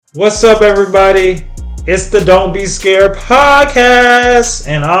What's up, everybody? It's the Don't Be Scared podcast,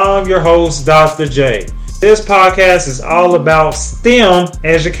 and I'm your host, Dr. J. This podcast is all about STEM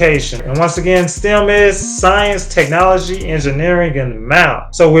education. And once again, STEM is science, technology, engineering, and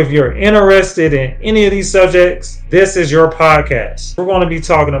math. So if you're interested in any of these subjects, this is your podcast. We're going to be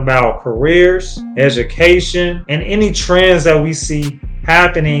talking about careers, education, and any trends that we see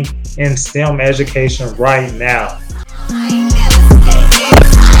happening in STEM education right now.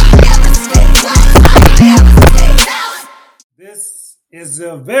 This is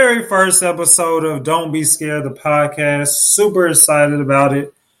the very first episode of Don't Be Scared, the podcast. Super excited about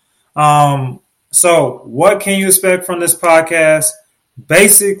it. So what can you expect from this podcast?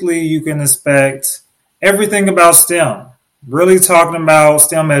 Basically, you can expect everything about STEM. Really talking about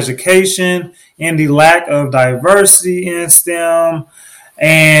STEM education and the lack of diversity in STEM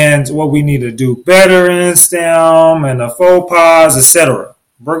and what we need to do better in STEM and the faux pas, etc.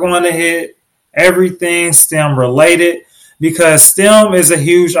 We're going to hit everything STEM related, because STEM is a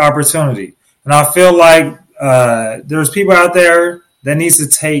huge opportunity. And I feel like there's people out there that needs to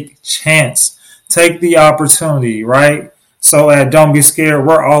take the opportunity, right? So at Don't Be Scared,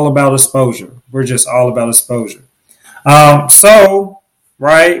 we're all about exposure. We're just all about exposure.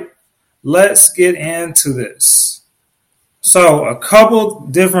 Right, let's get into this. So a couple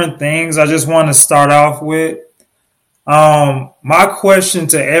different things I just want to start off with. My question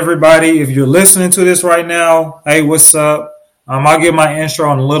to everybody, if you're listening to this right now, hey, what's up? I'll give my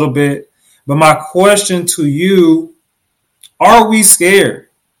intro in a little bit, but my question to you, are we scared?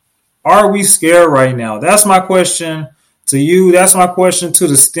 Are we scared right now? That's my question to you. That's my question to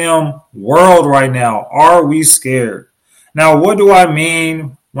the STEM world right now. Are we scared? Now, what do I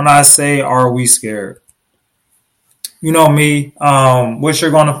mean when I say, are we scared? You know me, what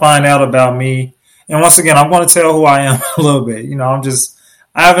you're going to find out about me. And once again, I'm going to tell who I am a little bit.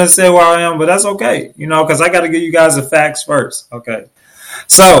 I haven't said where I am, but that's okay, because I got to give you guys the facts first. Okay.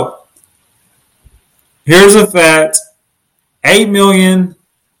 So here's a fact: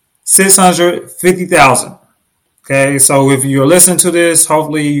 8,650,000. Okay. So if you're listening to this,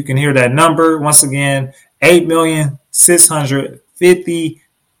 hopefully you can hear that number. Once again,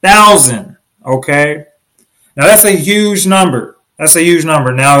 8,650,000. Okay. Now that's a huge number. That's a huge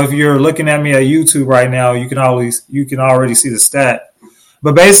number. Now, if you're looking at me at YouTube right now, you can already see the stat.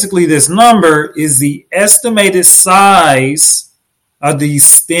 But basically, this number is the estimated size of the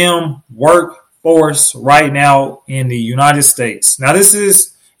STEM workforce right now in the United States. Now, this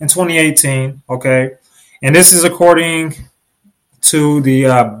is in 2018, okay? And this is according to the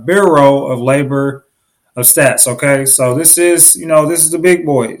Bureau of Labor of Stats, okay? So this is the big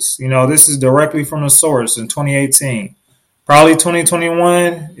boys. This is directly from the source in 2018. Probably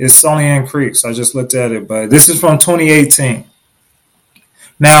 2021, it's only increased. I just looked at it, but this is from 2018.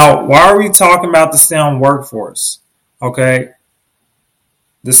 Now, why are we talking about the STEM workforce? Okay.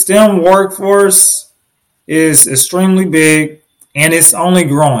 The STEM workforce is extremely big, and it's only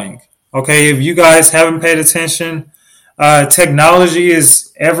growing. Okay. If you guys haven't paid attention, technology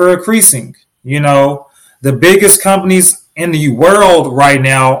is ever increasing. The biggest companies in the world right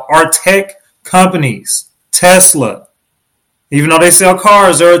now are tech companies. Tesla, even though they sell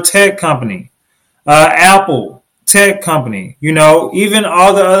cars, they're a tech company. Apple, tech company. Even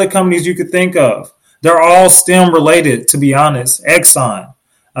all the other companies you could think of, they're all STEM related, to be honest. Exxon,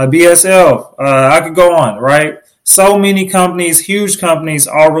 BSF, I could go on, right? So many companies, huge companies,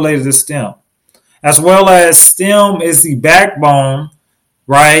 all related to STEM. As well as STEM is the backbone,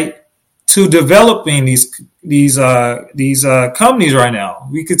 right, to developing these companies right now.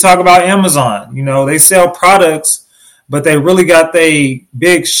 We could talk about Amazon. They sell products, but they really got the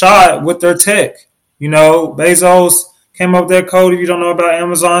big shot with their tech. Bezos came up with that code if you don't know about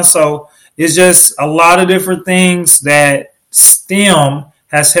Amazon. So it's just a lot of different things that STEM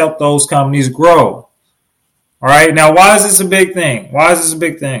has helped those companies grow. All right. Now, why is this a big thing?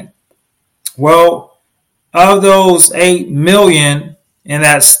 Well, of those 8 million in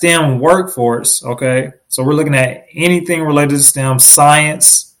that STEM workforce, okay, so we're looking at anything related to STEM: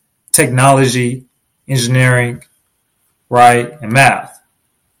 science, technology, engineering, right, and math.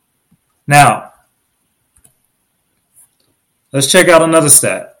 Now, let's check out another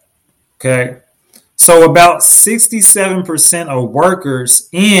stat. Okay. So about 67% of workers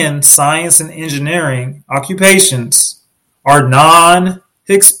in science and engineering occupations are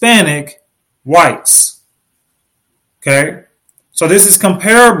non-Hispanic whites. Okay. So this is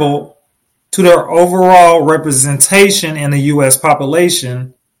comparable to their overall representation in the U.S.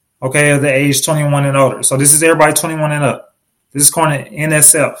 population, okay, of the age 21 and older. So this is everybody 21 and up. This is according to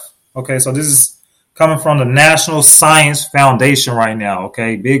NSF. Okay. So this is coming from the National Science Foundation right now.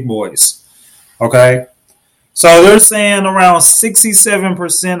 Okay, big boys. Okay, so they're saying around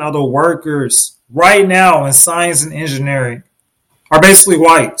 67% of the workers right now in science and engineering are basically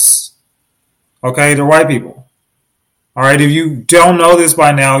whites. Okay, they're white people. All right, if you don't know this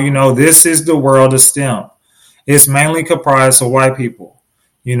by now, you know this is the world of STEM. It's mainly comprised of white people,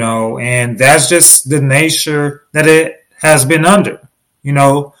 you know, and that's just the nature that it has been under. You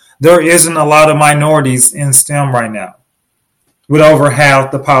know, there isn't a lot of minorities in STEM right now, with over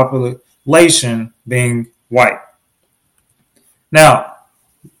half the population being white. Now,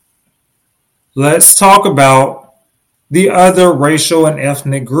 let's talk about the other racial and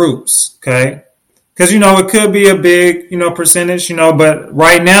ethnic groups, okay? Because, you know, it could be a big, you know, percentage, you know, but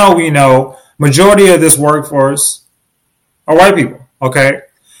right now we know majority of this workforce are white people, okay?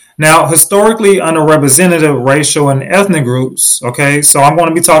 Now, historically underrepresented racial and ethnic groups, okay, so I'm going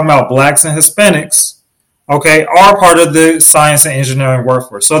to be talking about blacks and Hispanics, okay, are part of the science and engineering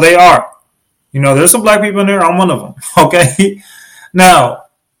workforce. So they are. You know, there's some black people in there. I'm one of them, okay? Now,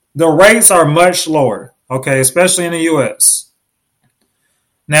 the rates are much lower, okay, especially in the U.S.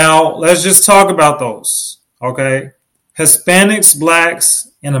 Now, let's just talk about those, okay? Hispanics, blacks,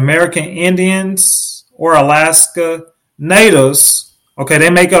 and American Indians or Alaska Natives, okay, they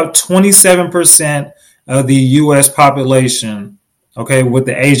make up 27% of the U.S. population, okay, with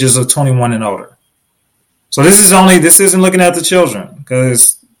the ages of 21 and older. So this isn't looking at the children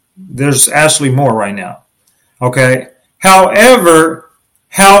because there's actually more right now, okay? However,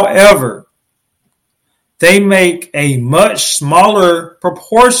 they make a much smaller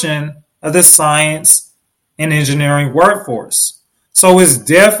proportion of the science and engineering workforce. So it's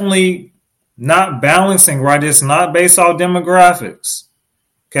definitely not balancing, right? It's not based off demographics,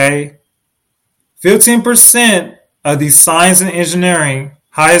 okay? 15% of the science and engineering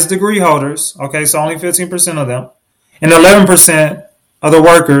highest degree holders, okay, so only 15% of them, and 11% of the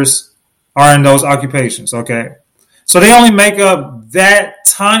workers are in those occupations, okay? So they only make up that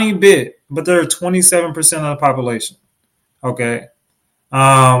tiny bit, but they're 27% of the population, okay?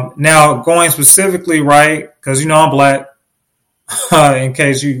 Now, going specifically, right, because, you know, I'm black, in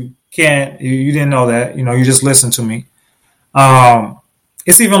case you didn't know that, you know, you just listened to me.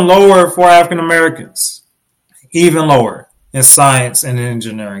 It's even lower for African Americans, even lower in science and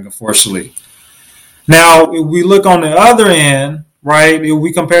engineering, unfortunately. Now, if we look on the other end, right, if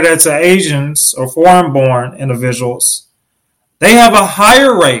we compare that to Asians or foreign-born individuals, they have a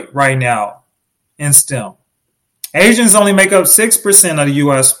higher rate right now in STEM. Asians only make up 6% of the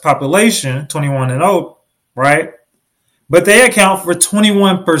U.S. population, 21 and old, right? But they account for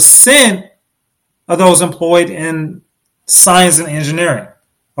 21% of those employed in science and engineering,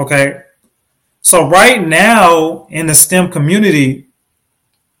 okay? So right now in the STEM community,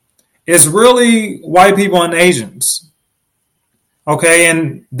 it's really white people and Asians, okay?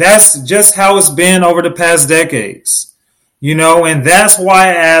 And that's just how it's been over the past decades, you know? And that's why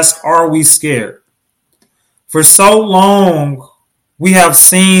I ask, are we scared? For so long, we have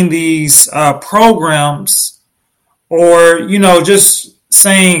seen these programs or, you know, just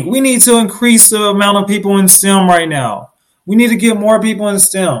saying we need to increase the amount of people in STEM right now. We need to get more people in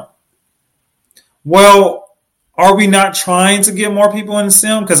STEM. Well, are we not trying to get more people in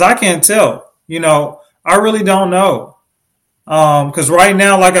STEM? Because I can't tell. You know, I really don't know. Because right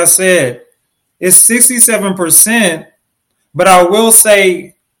now, like I said, it's 67%. But I will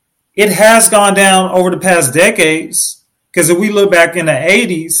say it has gone down over the past decades. Because if we look back in the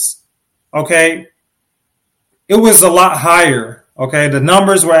 80s, okay, it was a lot higher. Okay, the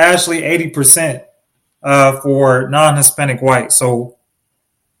numbers were actually 80% for non-Hispanic whites. So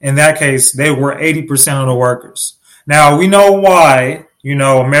in that case, they were 80% of the workers. Now, we know why. You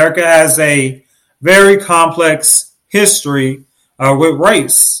know, America has a very complex history with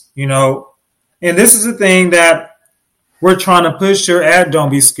race, you know. And this is the thing that we're trying to push here at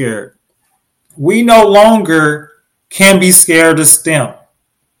Don't Be Scared. We no longer can be scared of STEM.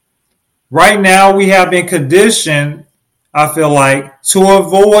 Right now, we have been conditioned, I feel like, to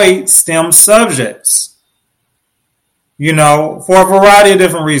avoid STEM subjects. You know, for a variety of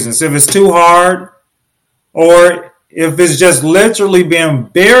different reasons. If it's too hard, or if it's just literally been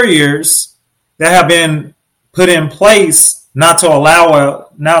barriers that have been put in place not to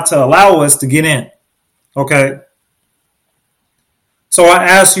allow us to get in. Okay. So I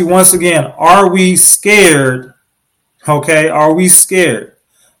ask you once again, are we scared? Okay, are we scared?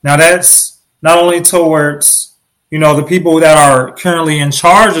 Now that's not only towards, you know, the people that are currently in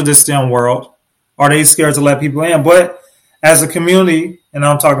charge of the STEM world, are they scared to let people in? But as a community, and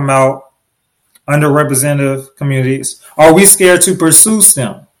I'm talking about underrepresented communities, are we scared to pursue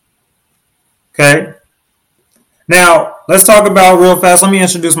STEM? Okay. Now, let's talk about real fast. Let me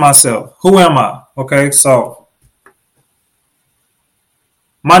introduce myself. Who am I? Okay. So,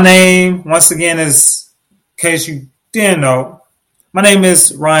 my name, once again, is, in case you didn't know, my name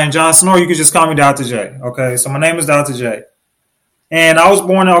is Ryan Johnson, or you could just call me Dr. J. Okay. So, my name is Dr. J. And I was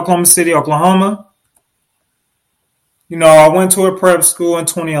born in Oklahoma City, Oklahoma. I went to a prep school in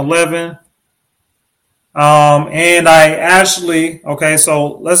 2011. And I actually, okay,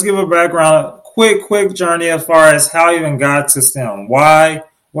 so let's give a background, a quick journey as far as how I even got to STEM. Why?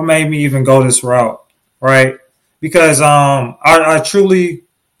 What made me even go this route, right? Because I truly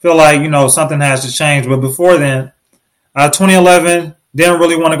feel like, something has to change. But before then, 2011, didn't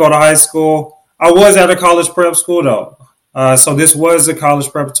really want to go to high school. I was at a college prep school, though. So this was a college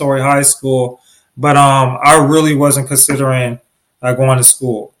preparatory high school. But I really wasn't considering going to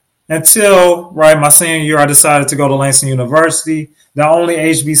school. Until, right, my senior year, I decided to go to Langston University, the only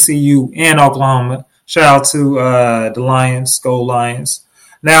HBCU in Oklahoma. Shout out to the Lions, Go Lions.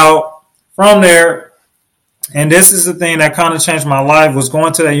 Now, from there, and this is the thing that kind of changed my life, was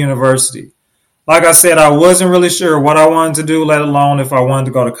going to that university. Like I said, I wasn't really sure what I wanted to do, let alone if I wanted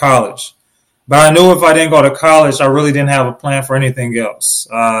to go to college. But I knew if I didn't go to college, I really didn't have a plan for anything else.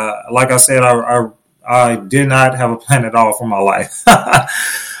 Like I said, I did not have a plan at all for my life.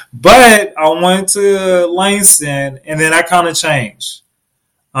 But I went to Langston, and then that kind of changed.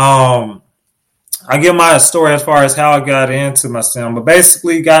 I give my story as far as how I got into my STEM, but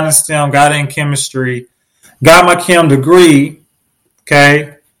basically got in STEM, got in chemistry, got my chem degree,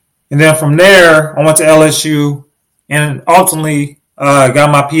 okay? And then from there, I went to LSU and ultimately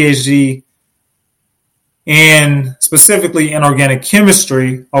got my PhD in specifically in organic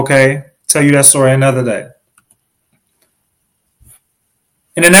chemistry, okay? Tell you that story another day.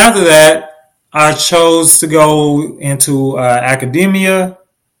 And then after that, I chose to go into academia,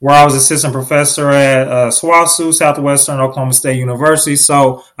 where I was assistant professor at SWOSU, Southwestern Oklahoma State University.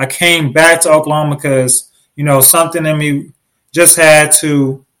 So I came back to Oklahoma because, something in me just had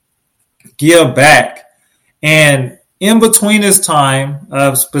to give back. And in between this time,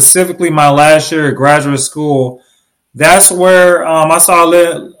 specifically my last year at graduate school, that's where I saw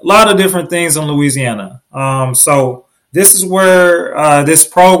a lot of different things in Louisiana. So this is where this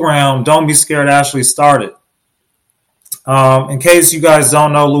program, Don't Be Scared, actually started. In case you guys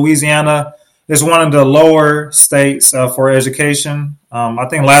don't know, Louisiana is one of the lower states for education. I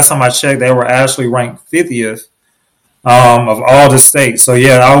think last time I checked, they were actually ranked 50th of all the states. So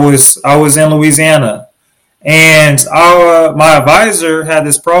yeah, I was in Louisiana, and my advisor had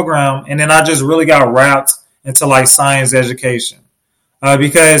this program, and then I just really got wrapped into like science education.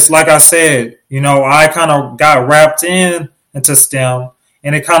 Because like I said, I kind of got wrapped into STEM,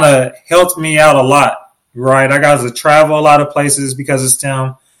 and it kind of helped me out a lot, right? I got to travel a lot of places because of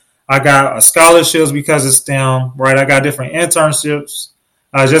STEM. I got scholarships because of STEM, right? I got different internships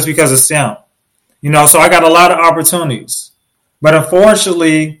just because of STEM. So I got a lot of opportunities. But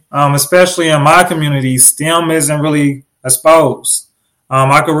unfortunately, especially in my community, STEM isn't really exposed.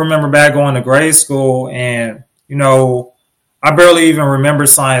 I could remember back going to grade school, and, I barely even remember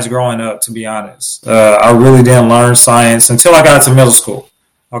science growing up, to be honest. I really didn't learn science until I got to middle school.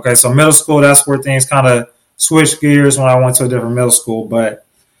 Okay, so middle school, that's where things kind of switched gears when I went to a different middle school. But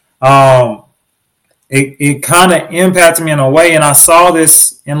it kind of impacted me in a way, and I saw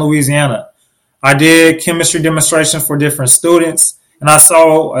this in Louisiana. I did chemistry demonstrations for different students, and I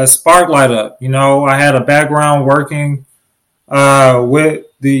saw a spark light up. I had a background working with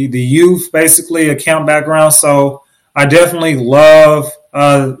the youth, basically a camp background. So I definitely love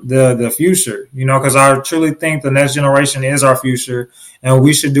the future, because I truly think the next generation is our future, and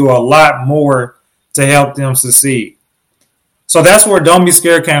we should do a lot more to help them succeed. So that's where Don't Be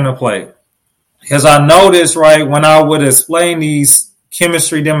Scared came to play. Because I noticed, right, when I would explain these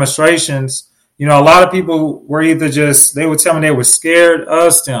chemistry demonstrations, a lot of people were either they would tell me they were scared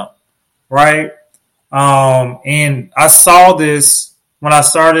of STEM, right? And I saw this when I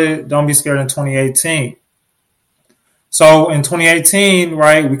started Don't Be Scared in 2018. So in 2018,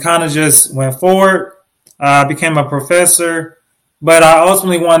 right, we kind of just went forward. I became a professor, but I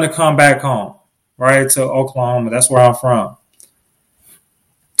ultimately wanted to come back home, right, to Oklahoma. That's where I'm from.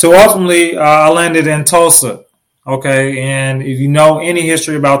 So ultimately, I landed in Tulsa, okay? And if you know any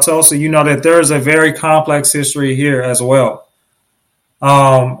history about Tulsa, you know that there is a very complex history here as well.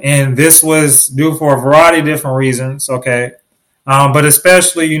 And this was due for a variety of different reasons, okay? But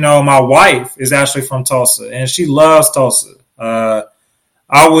especially, my wife is actually from Tulsa, and she loves Tulsa. I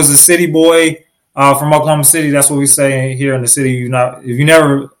was a city boy from Oklahoma City. That's what we say here in the city. If you've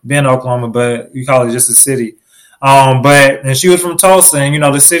never been to Oklahoma, but you call it just a city. And she was from Tulsa, and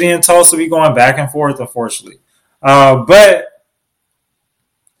the city in Tulsa be going back and forth, unfortunately. But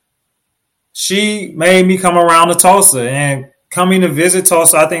she made me come around to Tulsa, and coming to visit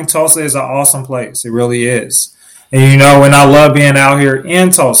Tulsa, I think Tulsa is an awesome place. It really is. And and I love being out here in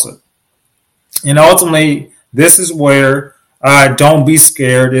Tulsa. And ultimately, this is where Don't Be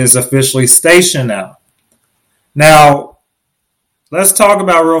Scared is officially stationed now. Now, let's talk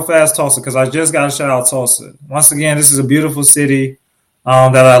about real fast Tulsa, because I just got to shout out Tulsa. Once again, this is a beautiful city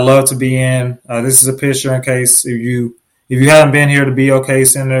that I love to be in. This is a picture in case if you haven't been here to BOK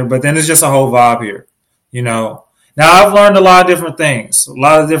Center, but then it's just a whole vibe here, Now, I've learned a lot of different things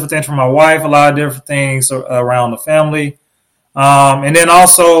from my wife, a lot of different things around the family. And then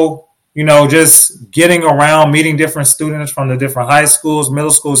also, just getting around, meeting different students from the different high schools,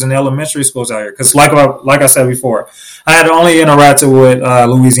 middle schools, and elementary schools out here. Because like I said before, I had only interacted with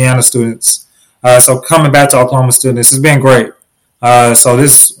Louisiana students. So coming back to Oklahoma students, it's been great. So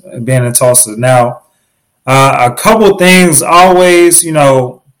this being in Tulsa. Now, a couple things always,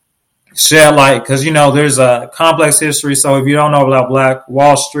 shed light, because there's a complex history. So if you don't know about Black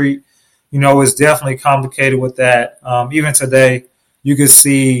Wall Street, it's definitely complicated with that. Even today, you can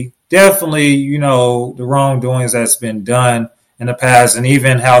see definitely the wrongdoings that's been done in the past, and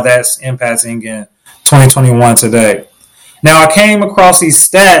even how that's impacting in 2021 today. Now, I came across these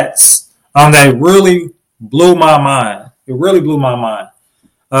stats that really blew my mind. It really blew my mind.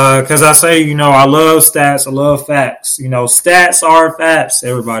 Because I say, I love stats. I love facts. Stats are facts,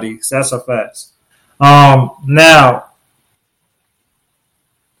 everybody. Stats are facts. Now,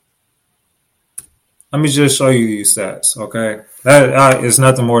 let me just show you these stats, okay? That is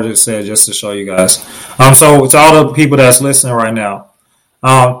nothing more to say, just to show you guys. So to all the people that's listening right now,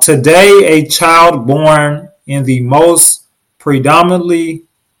 today a child born in the most predominantly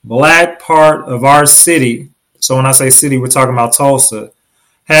Black part of our city, so when I say city, we're talking about Tulsa,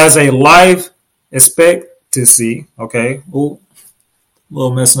 has a life expectancy, okay? Ooh, a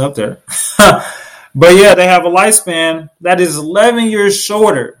little messing up there. But yeah, they have a lifespan that is 11 years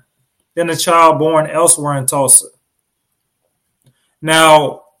shorter than a child born elsewhere in Tulsa.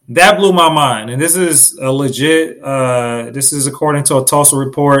 Now, that blew my mind. And this is a legit, this is according to a Tulsa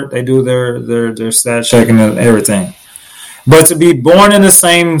report. They do their stat checking and everything. But to be born in the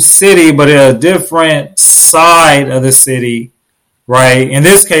same city, but in a different side of the city, right? In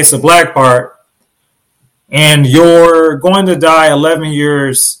this case, the Black part, and you're going to die 11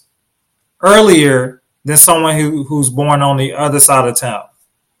 years earlier than someone who's born on the other side of town.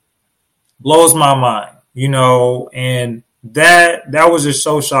 Blows my mind, and that was just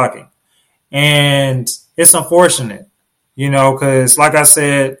so shocking. And it's unfortunate, because like I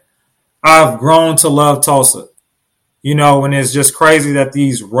said, I've grown to love Tulsa, and it's just crazy that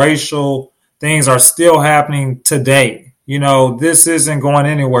these racial things are still happening today. This isn't going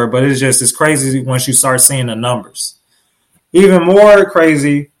anywhere, but it's crazy once you start seeing the numbers. Even more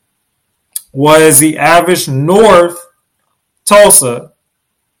crazy was the average North Tulsa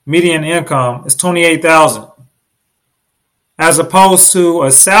median income is $28,000, as opposed to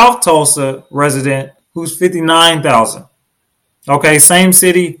a South Tulsa resident who's $59,000. Okay, same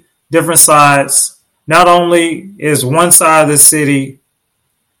city, different sides. Not only is one side of the city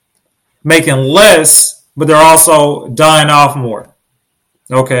making less, but they're also dying off more.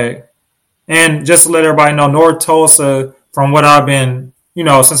 Okay. And just to let everybody know, North Tulsa, from what I've been,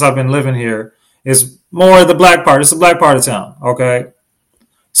 since I've been living here, is more the Black part. It's the Black part of town. Okay.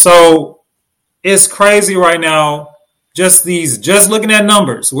 So it's crazy right now. Just looking at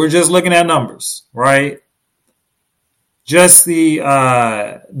numbers. We're just looking at numbers, right? Just the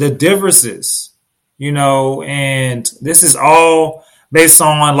differences, and this is all based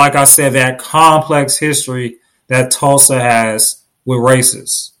on, like I said, that complex history that Tulsa has with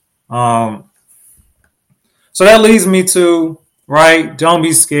races. So that leads me to, right, don't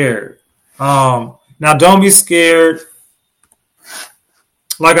be scared. Now, Don't Be Scared,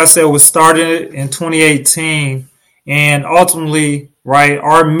 like I said, was started in 2018. And ultimately, right,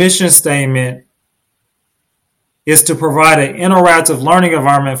 our mission statement is to provide an interactive learning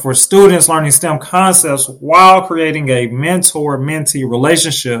environment for students learning STEM concepts while creating a mentor-mentee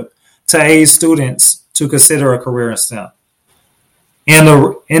relationship to aid students to consider a career in STEM.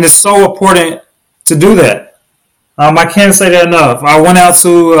 And it's so important to do that. I can't say that enough. I went out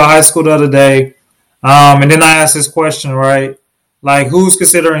to a high school the other day, and then I asked this question, right? Like, who's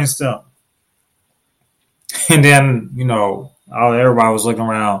considering STEM? And then, everybody was looking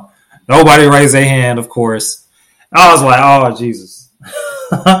around. Nobody raised their hand, of course. I was like, oh, Jesus.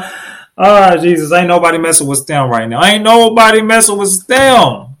 Oh, Jesus, ain't nobody messing with STEM right now. Ain't nobody messing with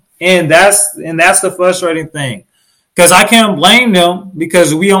STEM. And that's the frustrating thing. Because I can't blame them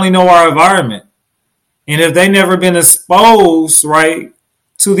because we only know our environment. And if they never been exposed, right,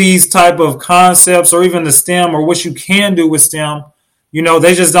 to these type of concepts or even the STEM or what you can do with STEM,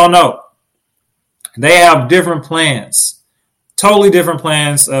 they just don't know. They have different plans, totally different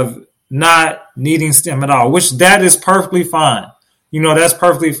plans of not needing STEM at all, which that is perfectly fine. That's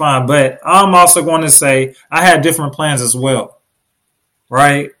perfectly fine. But I'm also going to say I had different plans as well,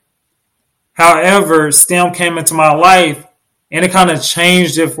 right? However, STEM came into my life and it kind of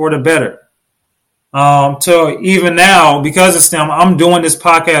changed it for the better. To even now, because of STEM, I'm doing this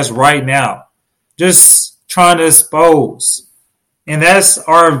podcast right now, just trying to expose. And that's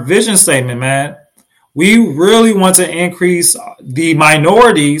our vision statement, man. We really want to increase the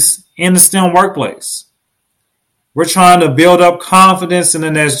minorities in the STEM workplace. We're trying to build up confidence in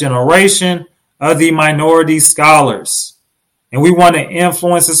the next generation of the minority scholars. And we want to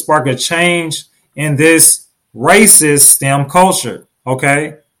influence and spark a change in this racist STEM culture,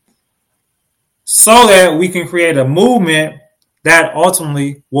 okay? So that we can create a movement that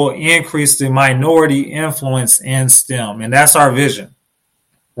ultimately will increase the minority influence in STEM. And that's our vision,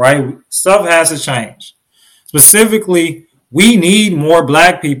 right? Stuff has to change. Specifically, we need more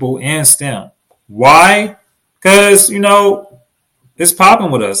black people in STEM. Why? Because, it's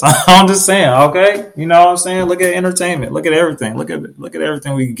popping with us. I'm just saying, okay? You know what I'm saying? Look at entertainment. Look at everything. Look at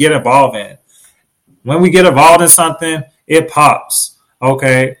everything we get involved in. When we get involved in something, it pops,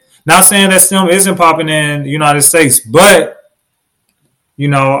 okay? Not saying that STEM isn't popping in the United States, but,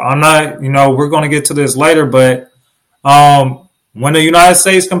 I'm not, we're going to get to this later, but when the United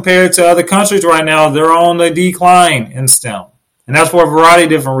States compared to other countries right now, they're on the decline in STEM. And that's for a variety of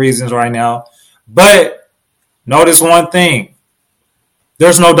different reasons right now. But notice one thing.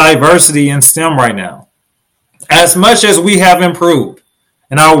 There's no diversity in STEM right now. As much as we have improved,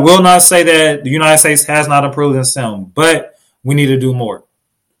 and I will not say that the United States has not improved in STEM, but we need to do more.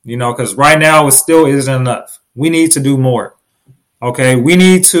 Because right now it still isn't enough. We need to do more. Okay, we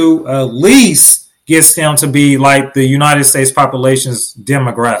need to at least get STEM to be like the United States population's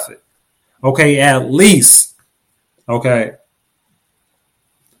demographic. Okay, at least. Okay.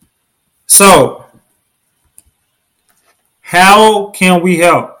 So, how can we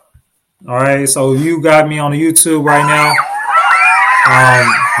help? All right, so you got me on the YouTube right now.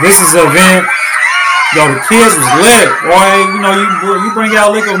 This is an event. The kids was lit, boy. You bring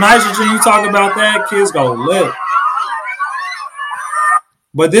out liquid nitrogen, you talk about that, kids go lit.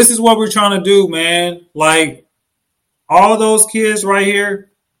 But this is what we're trying to do, man. Like, all those kids right here,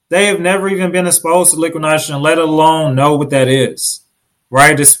 they have never even been exposed to liquid nitrogen, let alone know what that is,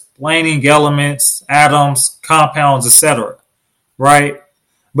 right? Explaining elements, atoms, compounds, etc., right?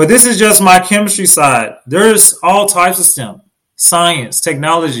 But this is just my chemistry side. There's all types of STEM, science,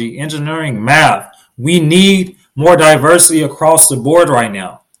 technology, engineering, math. We need more diversity across the board right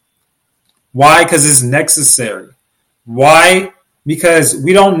now. Why? Because it's necessary. Why? Because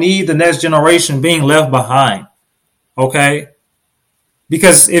we don't need the next generation being left behind. Okay?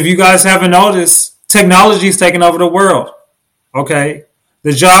 Because if you guys haven't noticed, technology is taking over the world. Okay?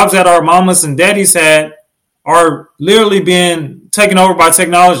 The jobs that our mamas and daddies had are literally being taken over by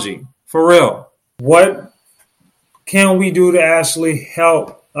technology. For real. What can we do to actually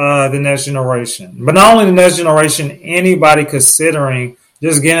help the next generation? But not only the next generation, anybody considering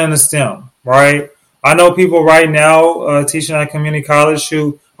just getting into STEM, right? I know people right now teaching at community college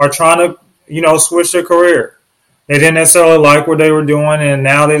who are trying to, switch their career. They didn't necessarily like what they were doing, and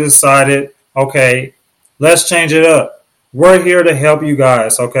now they decided, okay, let's change it up. We're here to help you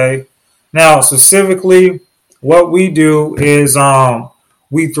guys, okay? Now, specifically, what we do is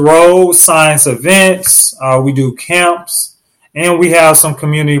we throw science events, we do camps, and we have some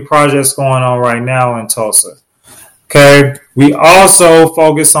community projects going on right now in Tulsa. Okay. We also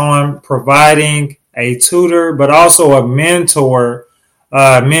focus on providing a tutor, but also a mentee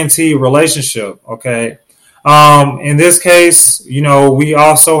relationship. Okay. In this case, we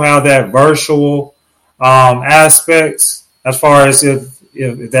also have that virtual aspect as far as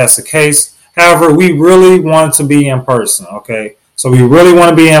if that's the case. However, we really want to be in person. Okay. So we really want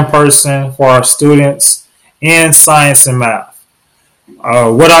to be in person for our students in science and math.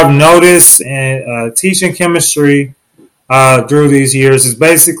 What I've noticed in teaching chemistry through these years is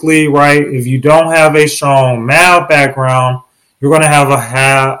basically, right, if you don't have a strong math background, you're going to have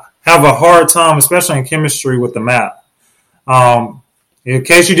a hard time, especially in chemistry, with the math. In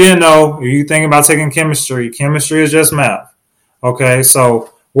case you didn't know, if you're thinking about taking chemistry is just math. Okay,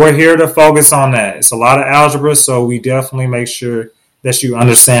 so we're here to focus on that. It's a lot of algebra, so we definitely make sure that you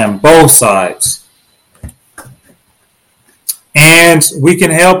understand both sides. And we can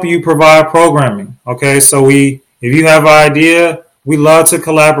help you provide programming. Okay, so we If you have an idea, we love to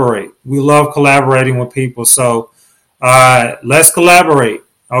collaborate. We love collaborating with people. So let's collaborate.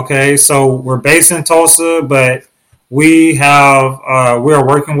 Okay, so we're based in Tulsa, but we are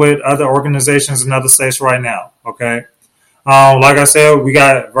working with other organizations in other states right now. Okay, like I said, we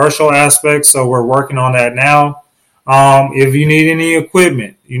got virtual aspects, so we're working on that now. If you need any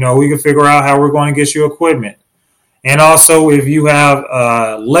equipment, we can figure out how we're going to get you equipment. And also, if you have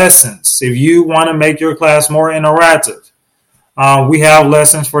lessons, if you want to make your class more interactive, we have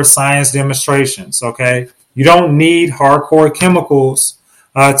lessons for science demonstrations. Okay, you don't need hardcore chemicals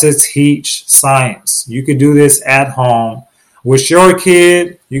to teach science. You could do this at home with your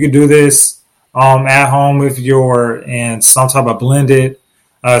kid. You could do this at home if you're in some type of blended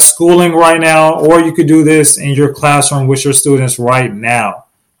schooling right now, or you could do this in your classroom with your students right now.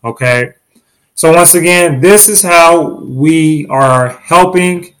 Okay. So once again, this is how we are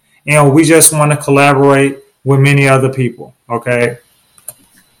helping, and we just want to collaborate with many other people. Okay.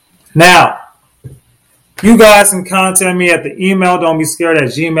 Now, you guys can contact me at the email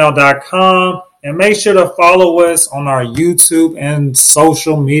don'tbescared@gmail.com, and make sure to follow us on our YouTube and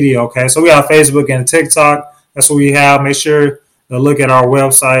social media. Okay. So we have Facebook and TikTok. That's what we have. Make sure to look at our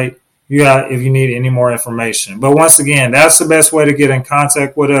website if you need any more information. But once again, that's the best way to get in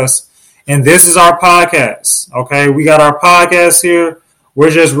contact with us. And this is our podcast. Okay. We got our podcast here. We're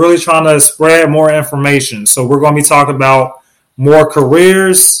just really trying to spread more information. So we're going to be talking about more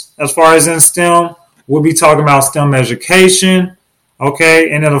careers as far as in STEM. We'll be talking about STEM education.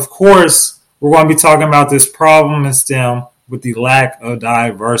 Okay. And then, of course, we're going to be talking about this problem in STEM with the lack of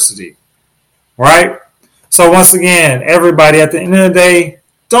diversity. Right? So once again, everybody, at the end of the day,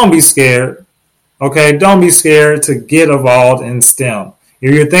 don't be scared. Okay? Don't be scared to get involved in STEM.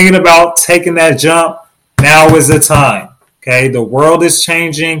 If you're thinking about taking that jump, now is the time. Okay? The world is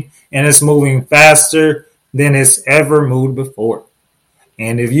changing, and it's moving faster than it's ever moved before.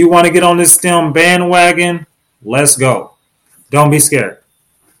 And if you want to get on this STEM bandwagon, let's go. Don't be scared.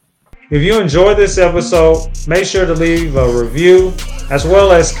 If you enjoyed this episode, make sure to leave a review, as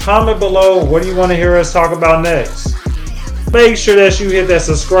well as comment below what do you want to hear us talk about next. Make sure that you hit that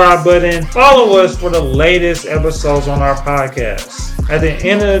subscribe button. Follow us for the latest episodes on our podcast. At the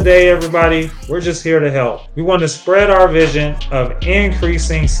end of the day, everybody, we're just here to help. We want to spread our vision of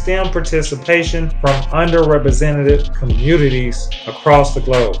increasing STEM participation from underrepresented communities across the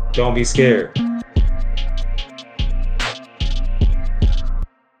globe. Don't be scared.